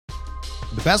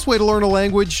The best way to learn a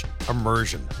language?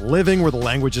 Immersion. Living where the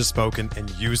language is spoken and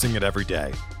using it every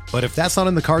day. But if that's not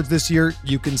in the cards this year,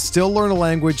 you can still learn a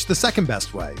language the second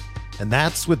best way, and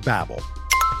that's with Babbel.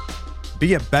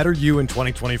 Be a better you in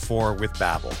 2024 with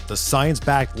Babbel, the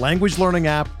science-backed language learning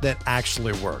app that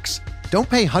actually works. Don't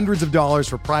pay hundreds of dollars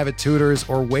for private tutors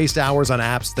or waste hours on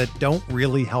apps that don't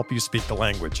really help you speak the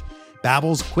language.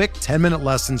 Babbel's quick 10-minute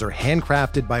lessons are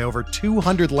handcrafted by over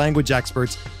 200 language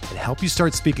experts and help you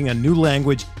start speaking a new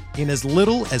language in as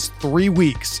little as 3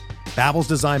 weeks. Babbel's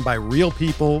designed by real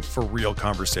people for real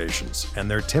conversations,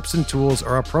 and their tips and tools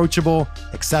are approachable,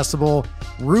 accessible,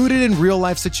 rooted in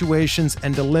real-life situations,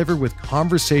 and delivered with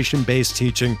conversation-based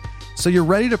teaching, so you're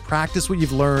ready to practice what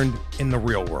you've learned in the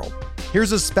real world.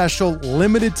 Here's a special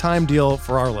limited-time deal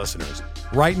for our listeners.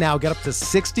 Right now, get up to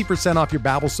 60% off your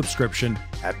Babbel subscription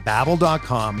at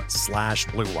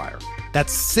babbel.com/Blue Wire.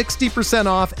 That's 60%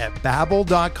 off at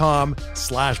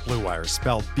babbel.com/Blue Wire,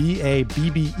 spelled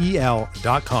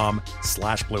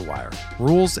BABBEL.com/Blue Wire.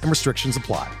 Rules and restrictions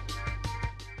apply.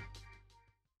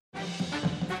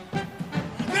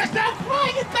 There's no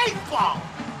crying in baseball!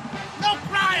 No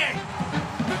crying!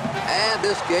 And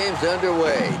this game's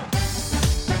underway.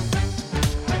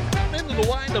 Into the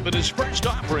windup in his first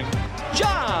offering.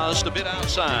 Just a bit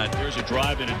outside. There's a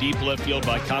drive in a deep left field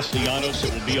by Castellanos.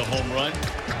 It will be a home run.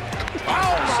 Oh,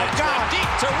 my God. Deep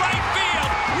to right field.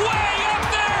 Way up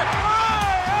there.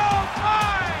 Oh,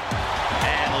 my.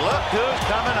 And look who's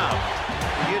coming up.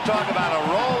 You talk about a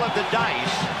roll of the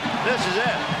dice. This is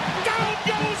it. Down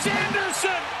goes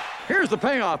Anderson. Here's the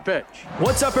payoff pitch.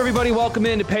 What's up, everybody? Welcome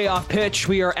into Payoff Pitch.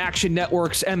 We are Action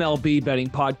Network's MLB betting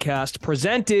podcast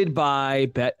presented by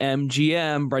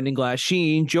BetMGM. Brendan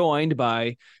Glasheen, joined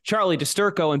by Charlie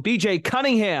DeSturco and BJ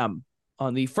Cunningham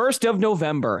on the 1st of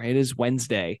November. It is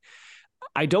Wednesday.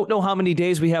 I don't know how many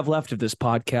days we have left of this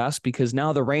podcast because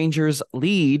now the Rangers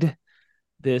lead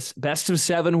this best of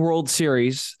 7 World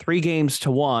Series,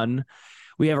 3-1.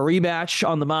 We have a rematch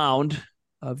on the mound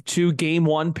of 2 Game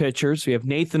 1 pitchers. We have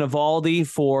Nathan Eovaldi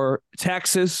for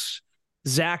Texas,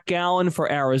 Zach Gallen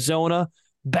for Arizona,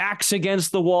 backs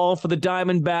against the wall for the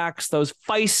Diamondbacks, those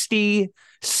feisty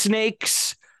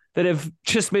snakes that have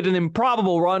just made an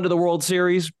improbable run to the World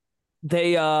Series.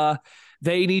 They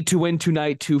need to win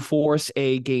tonight to force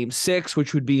a Game 6,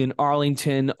 which would be in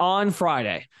Arlington on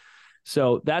Friday.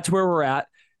 So that's where we're at.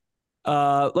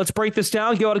 Let's break this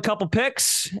down, give out a couple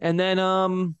picks, and then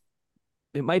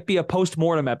it might be a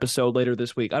post-mortem episode later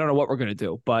this week. I don't know what we're going to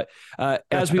do, but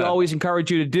as we always encourage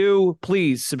you to do,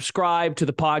 please subscribe to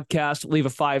the podcast, leave a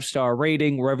 5-star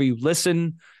rating wherever you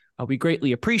listen. We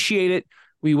greatly appreciate it.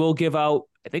 We will give out,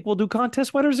 I think we'll do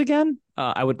contest winners again.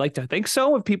 I would like to think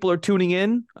so if people are tuning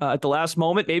in at the last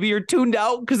moment. Maybe you're tuned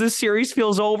out because this series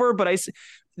feels over, but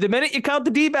the minute you count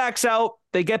the D-backs out,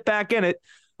 they get back in it.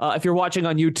 If you're watching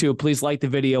on YouTube, please like the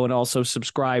video and also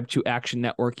subscribe to Action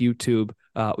Network YouTube.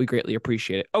 We greatly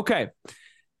appreciate it. Okay.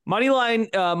 Moneyline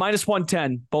minus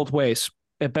 110 both ways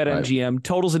at BetMGM. Right.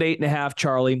 Totals at 8.5,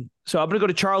 Charlie. So I'm going to go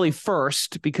to Charlie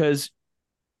first because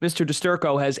Mr.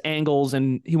 DeSturco has angles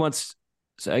and he has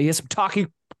some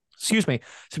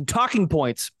talking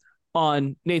points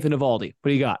on Nathan Eovaldi. What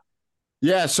do you got?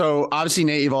 Yeah, so obviously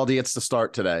Nate Eovaldi gets the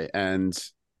start today, and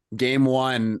Game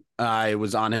 1, I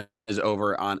was on his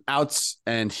over on outs,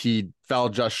 and he fell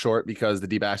just short because the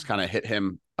D-backs kind of hit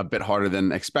him a bit harder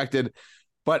than expected.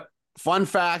 But fun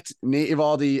fact, Nate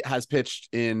Eovaldi has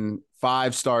pitched in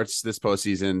 5 starts this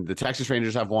postseason. The Texas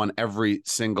Rangers have won every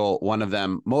single one of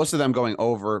them, most of them going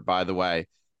over, by the way,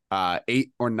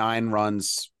 8 or 9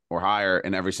 runs or higher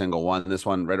in every single one. This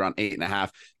one right around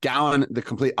 8.5. Gallen, the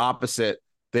complete opposite.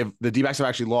 The D-backs have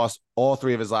actually lost all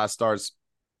 3 of his last starts,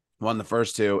 won the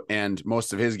first 2, and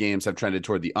most of his games have trended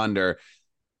toward the under.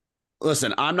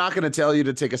 Listen, I'm not going to tell you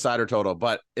to take a side or total,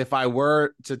 but if I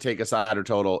were to take a side or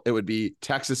total, it would be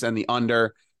Texas and the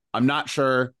under. I'm not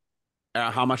sure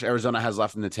how much Arizona has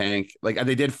left in the tank. Like,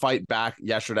 they did fight back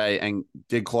yesterday and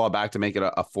did claw back to make it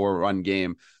a 4-run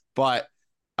game, but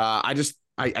I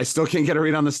still can't get a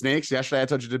read on the Snakes. Yesterday I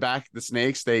told you to back the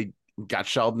Snakes. They got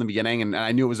shelled in the beginning, and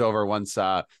I knew it was over once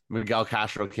Miguel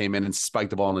Castro came in and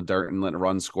spiked the ball in the dirt and let a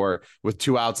run score with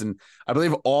 2 outs. And I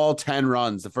believe all 10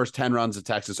 runs, the first 10 runs of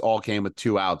Texas, all came with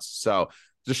 2 outs. So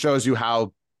just shows you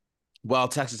how well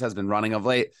Texas has been running of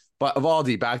late. But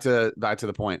Eovaldi, back to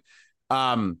the point.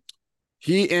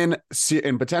 He in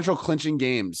potential clinching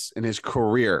games in his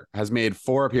career has made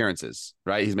 4 appearances,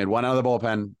 right? He's made 1 out of the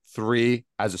bullpen, 3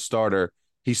 as a starter.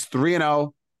 He's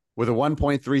 3-0 with a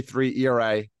 1.33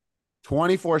 ERA,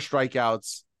 24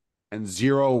 strikeouts, and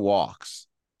 0 walks.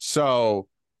 So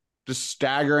just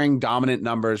staggering dominant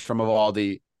numbers from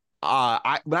Eovaldi.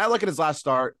 when I look at his last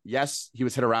start, yes, he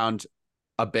was hit around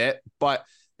a bit, but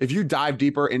if you dive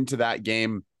deeper into that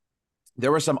game,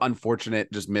 there were some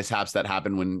unfortunate just mishaps that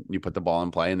happen when you put the ball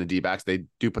in play, and the D-backs, they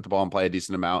do put the ball in play a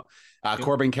decent amount.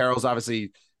 Corbin Carroll's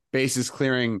obviously bases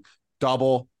clearing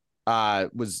double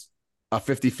was a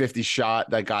 50-50 shot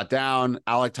that got down.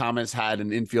 Alek Thomas had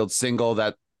an infield single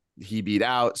that he beat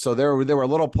out. So there were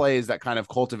little plays that kind of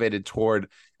cultivated toward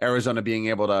Arizona being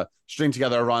able to string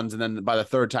together runs. And then by the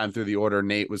third time through the order,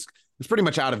 Nate was pretty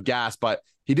much out of gas, but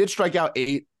he did strike out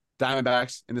 8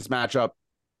 Diamondbacks in this matchup.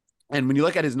 And when you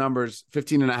look at his numbers,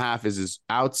 15.5 is his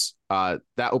outs.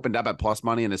 That opened up at plus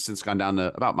money and has since gone down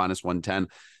to about minus 110.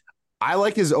 I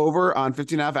like his over on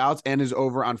 15.5 outs and his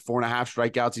over on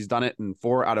 4.5 strikeouts. He's done it in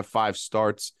 4 out of 5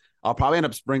 starts. I'll probably end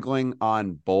up sprinkling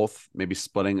on both, maybe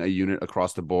splitting a unit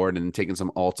across the board and taking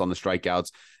some alts on the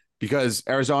strikeouts, because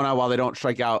Arizona, while they don't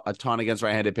strike out a ton against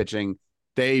right-handed pitching,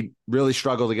 they really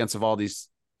struggled against Evaldi's.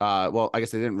 Well, I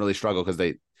guess they didn't really struggle because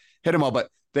they hit him well, but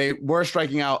they were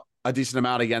striking out a decent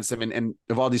amount against him, and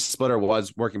Evaldi's splitter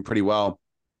was working pretty well.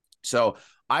 So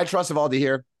I trust Evaldi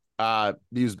here.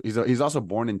 He's also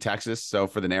born in Texas, so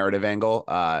for the narrative angle,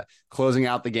 closing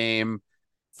out the game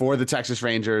for the Texas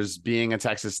Rangers, being a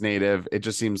Texas native, it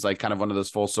just seems like kind of one of those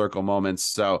full circle moments.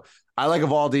 So I like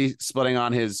Evaldi splitting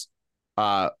on his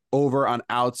over on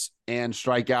outs and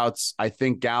strikeouts. I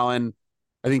think Torey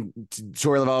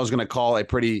Lovullo is going to call a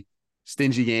pretty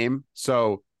stingy game.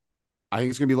 So I think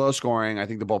it's going to be low scoring. I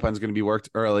think the bullpen is going to be worked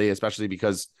early, especially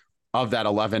because of that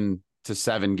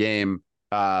 11-7 game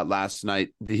last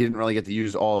night. He didn't really get to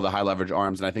use all of the high leverage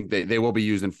arms, and I think they will be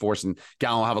used in force, and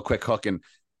Gallen will have a quick hook, and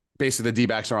basically the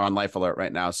D-backs are on life alert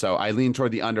right now. So I lean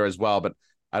toward the under as well, but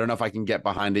I don't know if I can get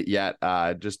behind it yet.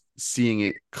 Just seeing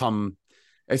it come,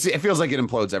 it feels like it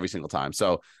implodes every single time.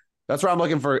 So that's where I'm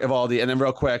looking for Evaldi. And then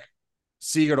real quick,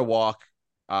 Seager to walk.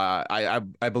 I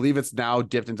believe it's now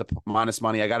dipped into minus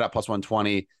money. I got it at plus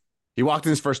 120. He walked in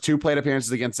his first 2 plate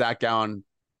appearances against Zach Gallen.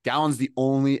 Gallen's the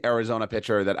only Arizona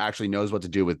pitcher that actually knows what to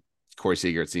do with Corey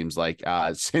Seager, it seems like.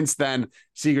 Since then,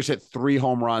 Seager's hit 3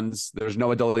 home runs. There's no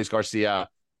Adolis Garcia.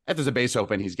 If there's a base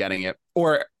open, he's getting it.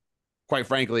 Or, quite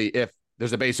frankly, if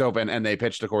there's a base open and they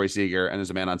pitch to Corey Seager and there's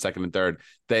a man on second and third,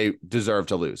 they deserve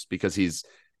to lose, because he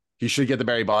should get the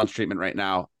Barry Bonds treatment right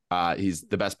now. He's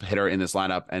the best hitter in this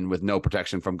lineup, and with no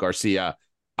protection from Garcia,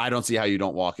 I don't see how you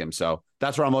don't walk him. So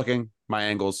that's where I'm looking. My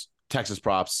angles, Texas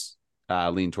props,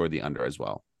 lean toward the under as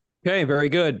well. Okay, very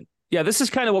good. Yeah, this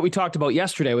is kind of what we talked about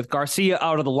yesterday with Garcia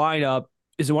out of the lineup.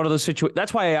 Is it one of those situations?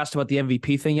 That's why I asked about the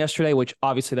MVP thing yesterday, which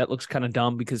obviously that looks kind of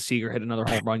dumb because Seager hit another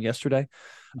home run yesterday.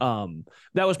 That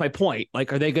was my point.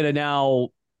 Like, are they going to now,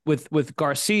 with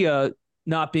Garcia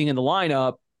not being in the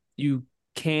lineup, you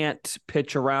can't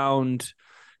pitch around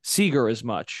Seager as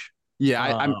much? Yeah,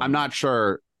 I'm not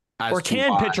sure. Or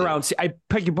can pitch around. I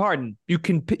beg your pardon. You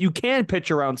can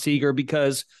pitch around Seager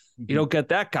because you don't get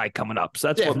that guy coming up.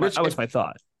 So that was my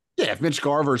thought. Yeah, if Mitch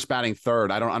Garver's batting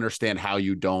third, I don't understand how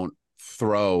you don't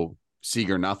throw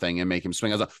Seager nothing and make him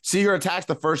swing. Seager attacks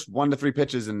the first 1 to 3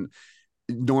 pitches, and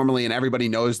normally, and everybody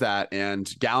knows that.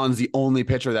 And Gallen's the only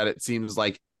pitcher that it seems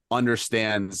like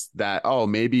understands that, oh,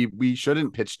 maybe we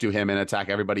shouldn't pitch to him and attack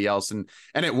everybody else. And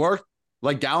it worked.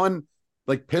 Like, Gallen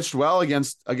pitched well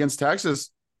against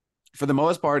Texas. For the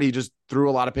most part, he just threw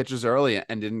a lot of pitches early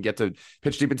and didn't get to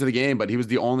pitch deep into the game, but he was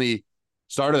the only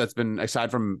starter that's been,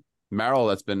 aside from Merrill,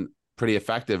 that's been pretty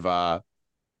effective.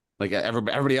 Like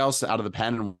everybody else out of the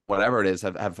pen and whatever it is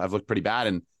have looked pretty bad,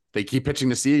 and they keep pitching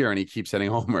to Seager and he keeps hitting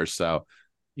homers. So,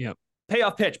 yeah.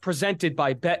 Payoff pitch presented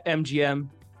by BetMGM.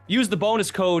 Use the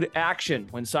bonus code ACTION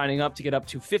when signing up to get up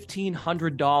to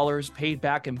 $1,500 paid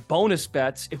back in bonus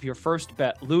bets if your first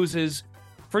bet loses.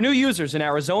 For new users in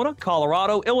Arizona,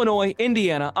 Colorado, Illinois,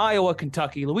 Indiana, Iowa,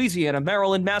 Kentucky, Louisiana,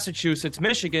 Maryland, Massachusetts,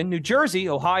 Michigan, New Jersey,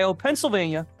 Ohio,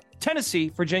 Pennsylvania, Tennessee,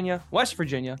 Virginia, West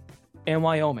Virginia, and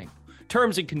Wyoming.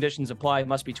 Terms and conditions apply.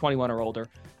 Must be 21 or older.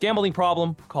 Gambling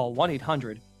problem? Call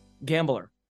 1-800-GAMBLER.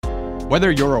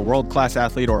 Whether you're a world-class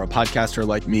athlete or a podcaster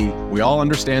like me, we all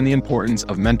understand the importance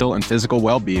of mental and physical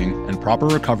well-being and proper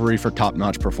recovery for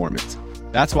top-notch performance.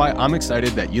 That's why I'm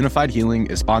excited that Unified Healing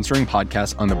is sponsoring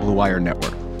podcasts on the Blue Wire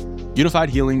Network. Unified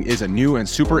Healing is a new and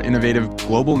super innovative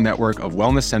global network of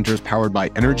wellness centers powered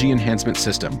by Energy Enhancement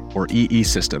System, or EE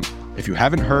System. If you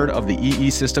haven't heard of the EE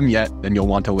System yet, then you'll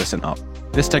want to listen up.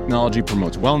 This technology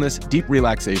promotes wellness, deep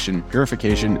relaxation,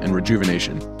 purification, and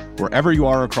rejuvenation. Wherever you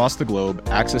are across the globe,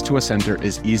 access to a center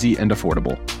is easy and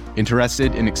affordable.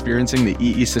 Interested in experiencing the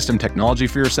EE System technology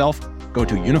for yourself? Go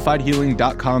to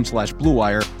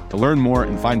unifiedhealing.com/bluewire to learn more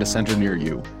and find a center near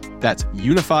you. That's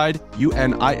unified,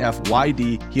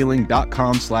 UNIFYD,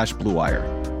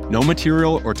 healing.com/bluewire. No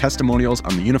material or testimonials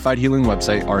on the Unified Healing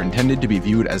website are intended to be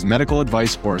viewed as medical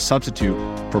advice or a substitute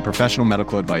for professional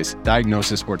medical advice,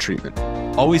 diagnosis, or treatment.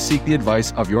 Always seek the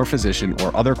advice of your physician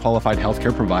or other qualified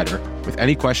healthcare provider with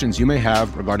any questions you may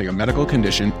have regarding a medical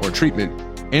condition or treatment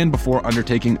and before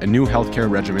undertaking a new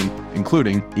healthcare regimen,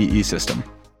 including EE system.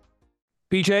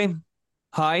 BJ,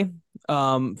 hi.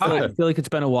 I feel like it's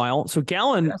been a while. So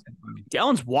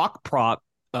Gallen's walk prop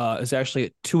is actually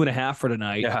at 2.5 for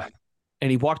tonight. Yeah. And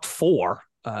he walked 4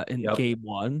 in game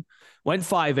 1. Went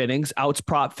 5 innings, outs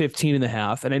prop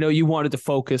 15.5. And I know you wanted to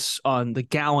focus on the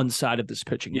Gallen side of this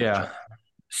pitching. Yeah.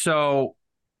 So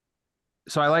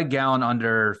I like Gallen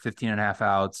under 15.5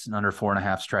 outs and under 4.5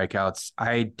 strikeouts.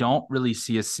 I don't really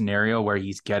see a scenario where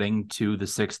he's getting to the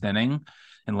 6th inning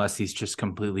unless he's just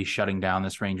completely shutting down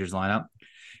this Rangers lineup.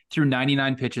 Threw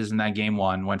 99 pitches in that game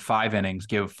 1, went 5 innings,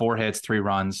 gave 4 hits, 3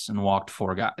 runs, and walked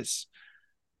 4 guys.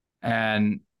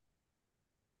 And,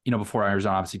 before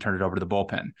Arizona obviously turned it over to the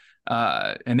bullpen.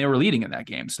 And they were leading in that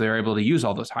game, so they were able to use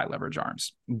all those high leverage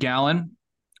arms. Gallen,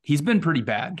 he's been pretty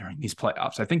bad during these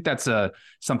playoffs. I think that's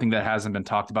something that hasn't been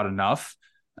talked about enough.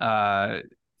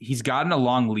 He's gotten a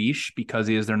long leash because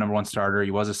he is their number 1 starter.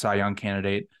 He was a Cy Young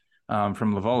candidate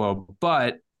from Livolo.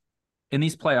 But in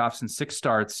these playoffs, in 6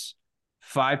 starts,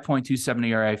 5.27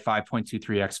 ERA, 5.23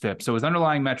 xFIP. So his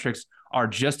underlying metrics are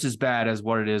just as bad as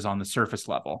what it is on the surface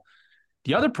level.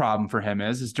 The other problem for him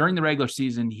is during the regular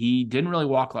season, he didn't really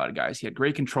walk a lot of guys. He had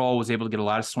great control, was able to get a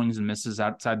lot of swings and misses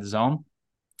outside the zone.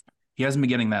 He hasn't been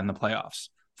getting that in the playoffs.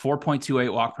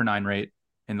 4.28 walk per 9 rate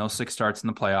in those 6 starts in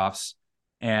the playoffs.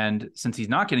 And since he's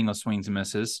not getting those swings and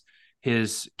misses,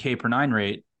 his K per 9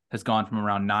 rate has gone from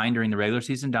around 9 during the regular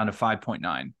season down to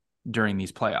 5.9 during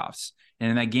these playoffs. And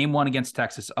in that game 1 against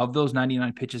Texas, of those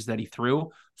 99 pitches that he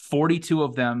threw, 42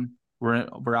 of them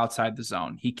were outside the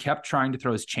zone. He kept trying to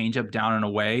throw his changeup down and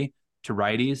away to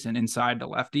righties and inside to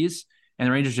lefties, and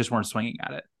the Rangers just weren't swinging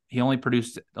at it. He only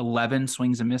produced 11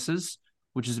 swings and misses,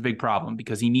 which is a big problem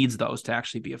because he needs those to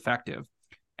actually be effective.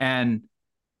 And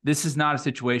this is not a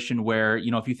situation where,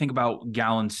 if you think about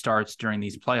Gallen starts during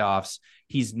these playoffs,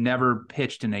 he's never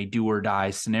pitched in a do or die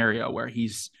scenario where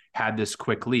he's had this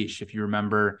quick leash. If you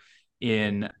remember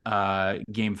in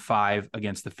game 5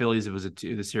 against the Phillies,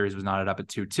 the series was knotted up at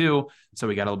 2-2. So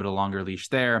we got a little bit of longer leash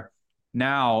there.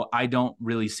 Now I don't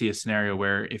really see a scenario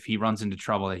where if he runs into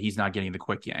trouble that he's not getting the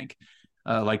quick yank.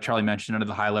 Like Charlie mentioned, none of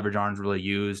the high leverage arms really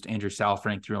used. Andrew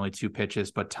Saalfrank threw only 2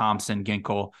 pitches, but Thompson,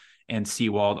 Ginkel, and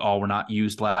Sewald all were not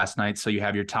used last night. So you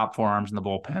have your top 4 arms in the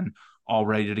bullpen all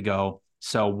ready to go.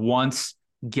 So once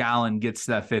Gallen gets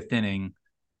to that 5th inning,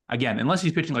 again, unless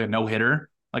he's pitching like a no-hitter,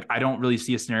 I don't really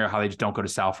see a scenario how they just don't go to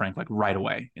Saalfrank right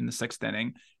away in the 6th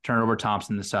inning, turn it over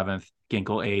Thompson in the 7th,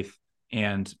 Ginkel 8th,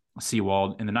 and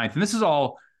Sewald in the 9th. And this is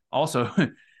all also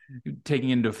taking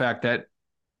into effect that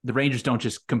the Rangers don't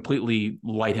just completely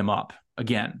light him up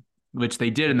again, which they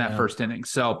did in that 1st inning.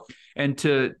 So, and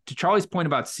to Charlie's point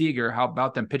about Seager, how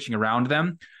about them pitching around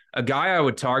them? A guy I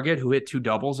would target who hit 2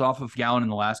 doubles off of Gallen in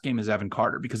the last game is Evan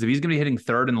Carter, because if he's going to be hitting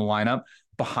 3rd in the lineup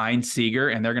behind Seager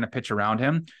and they're going to pitch around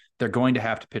him, they're going to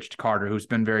have to pitch to Carter, who's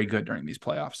been very good during these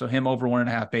playoffs. So him over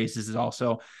 1.5 bases is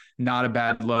also not a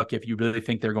bad look if you really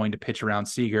think they're going to pitch around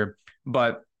Seager.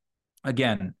 But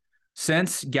again,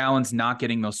 since Gallen's not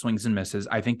getting those swings and misses,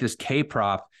 I think this K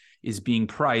prop is being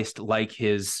priced like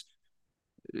his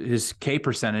K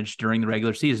percentage during the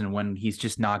regular season when he's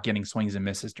just not getting swings and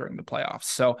misses during the playoffs.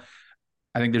 So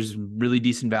I think there's really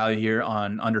decent value here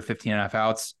on under 15.5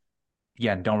 outs.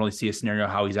 Again, don't really see a scenario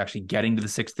how he's actually getting to the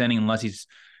 6th inning unless he's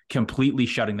completely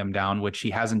shutting them down, which he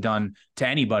hasn't done to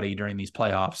anybody during these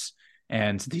playoffs.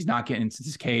 And since he's not getting, since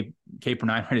his K per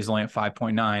 9 rate is only at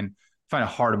 5.9, I find it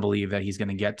hard to believe that he's going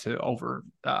to get to over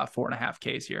 4.5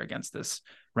 Ks here against this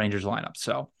Rangers lineup.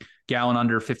 So Gallen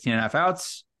under 15.5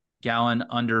 outs, Gallen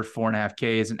under 4.5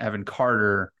 Ks, and Evan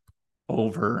Carter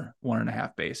over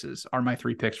 1.5 bases are my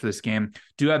 3 picks for this game.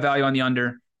 Do have value on the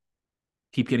under.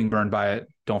 Keep getting burned by it.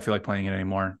 Don't feel like playing it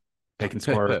anymore. They can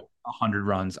score 100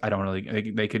 runs. I don't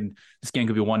really, they could, this game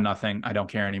could be 1-0. I don't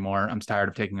care anymore. I'm tired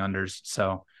of taking unders.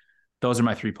 So those are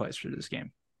my 3 plays for this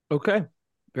game. Okay.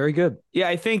 Very good. Yeah,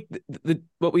 I think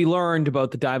what we learned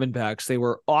about the Diamondbacks, they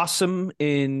were awesome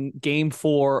in game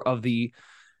 4 of the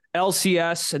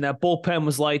LCS, and that bullpen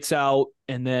was lights out,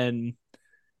 and then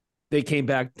they came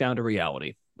back down to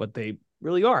reality, what they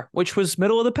really are, which was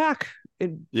middle of the pack.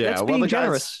 That's being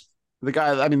generous. The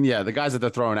guys that they're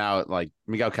throwing out, like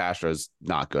Miguel Castro is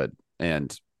not good,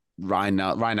 and Ryan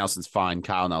Nelson's fine.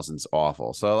 Kyle Nelson's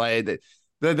awful. So like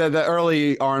the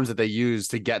early arms that they use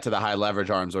to get to the high leverage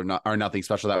arms are nothing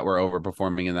special that were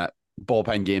overperforming in that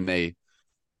bullpen game.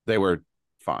 They were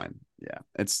fine. Yeah,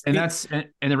 it's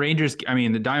and the Rangers. I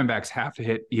mean, the Diamondbacks have to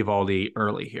hit Eovaldi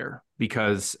early here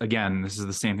because, again, this is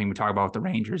the same thing we talk about with the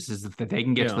Rangers: is that they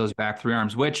can get to those back three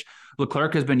arms, which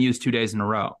Leclerc has been used 2 days in a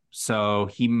row.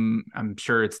 So I'm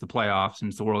sure it's the playoffs and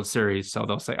it's the World Series, so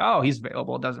they'll say, "Oh, he's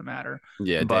available. It doesn't matter."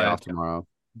 Yeah, day off tomorrow.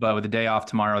 But with the day off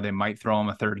tomorrow, they might throw him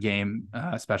a third game,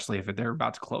 especially if they're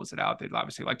about to close it out. They'd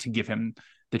obviously like to give him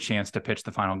the chance to pitch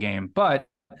the final game, but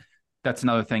that's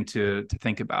another thing to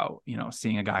think about.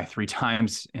 Seeing a guy 3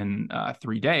 times in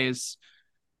 3 days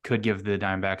could give the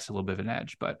Diamondbacks a little bit of an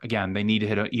edge. But again, they need to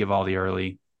hit Eovaldi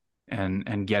early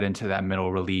and get into that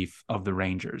middle relief of the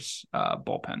Rangers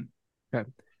bullpen.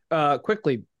 Okay.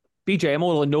 Quickly, BJ, I'm a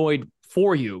little annoyed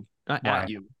for you, not at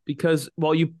you, because,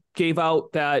 you gave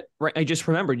out that, I just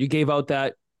remembered, you gave out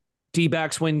that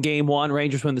D-backs win game 1,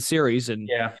 Rangers win the series, and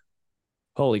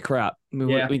holy crap. I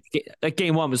mean, that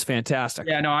game 1 was fantastic.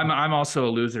 Yeah, no, I'm also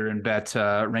a loser and bet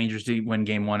Rangers to win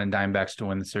game 1 and Diamondbacks to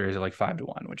win the series at like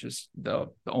 5-1, which is the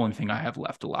only thing I have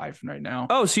left alive right now.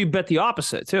 Oh, so you bet the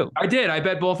opposite too? I did. I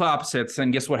bet both opposites,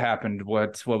 and guess what happened?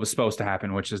 What was supposed to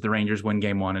happen, which is the Rangers win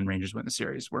game 1 and Rangers win the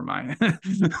series. Were mine.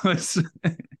 But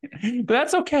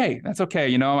that's okay. That's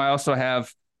okay. I also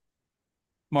have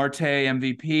Marte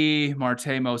MVP,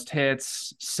 Marte most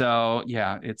hits. So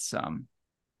yeah, it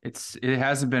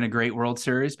hasn't been a great World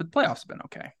Series, but the playoffs have been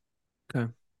okay.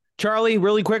 Okay. Charlie,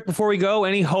 really quick before we go,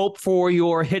 any hope for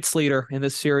your hits leader in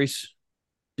this series?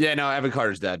 Yeah, no, Evan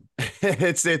Carter's dead.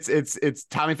 It's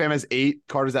Tommy Pham has 8,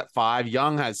 Carter's at 5,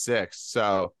 Young has 6.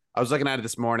 So I was looking at it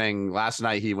this morning. Last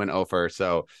night he went 0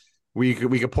 so we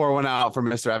could pour one out for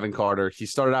Mr. Evan Carter. He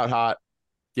started out hot.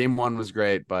 Game 1 was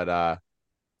great, but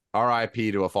RIP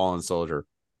to a fallen soldier.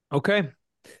 Okay.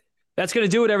 That's going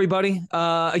to do it, everybody.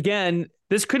 Again,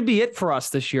 this could be it for us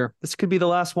this year. This could be the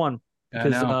last one.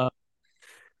 Because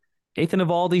Nathan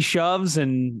Eovaldi shoves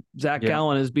and Zach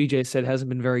Gallen, as BJ said, hasn't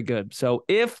been very good. So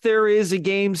if there is a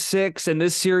game 6 and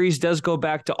this series does go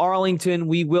back to Arlington,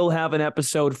 we will have an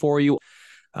episode for you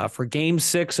for game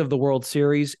 6 of the World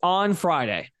Series on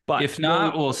Friday. But if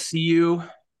not, we'll see you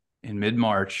in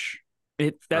mid-March.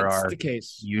 That's the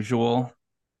case. Usual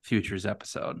Futures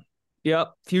episode.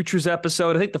 Yep. Futures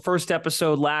episode. I think the first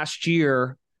episode last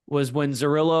year was when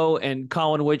Zerillo and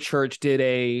Colin Whitchurch did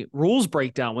a rules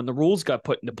breakdown when the rules got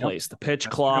put into place, the pitch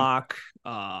clock,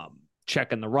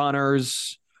 checking the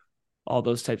runners, all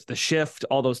those types, the shift,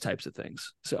 all those types of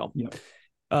things. So,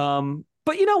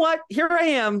 but you know what? Here I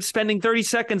am spending 30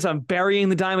 seconds on burying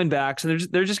the Diamondbacks, and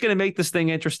they're just going to make this thing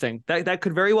interesting. That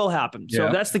could very well happen. So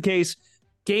if that's the case,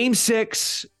 game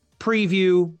 6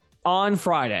 preview on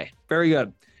Friday. Very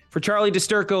good. For Charlie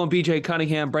Disturco and BJ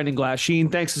Cunningham, Brendan Glasheen,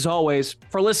 thanks as always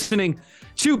for listening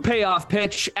to Payoff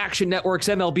Pitch, Action Network's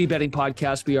MLB betting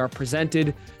podcast. We are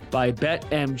presented by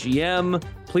BetMGM.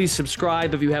 Please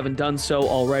subscribe if you haven't done so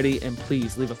already, and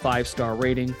please leave a 5-star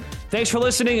rating. Thanks for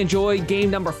listening. Enjoy game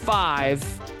number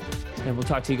 5, and we'll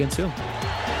talk to you again soon.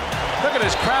 Look at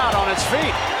his crowd on its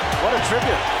feet. What a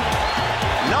tribute.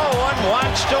 No one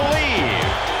wants to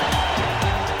leave.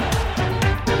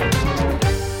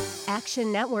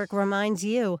 Action Network reminds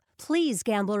you, please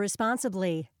gamble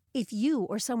responsibly. If you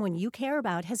or someone you care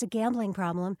about has a gambling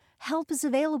problem, help is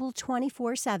available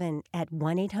 24/7 at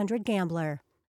 1-800-GAMBLER.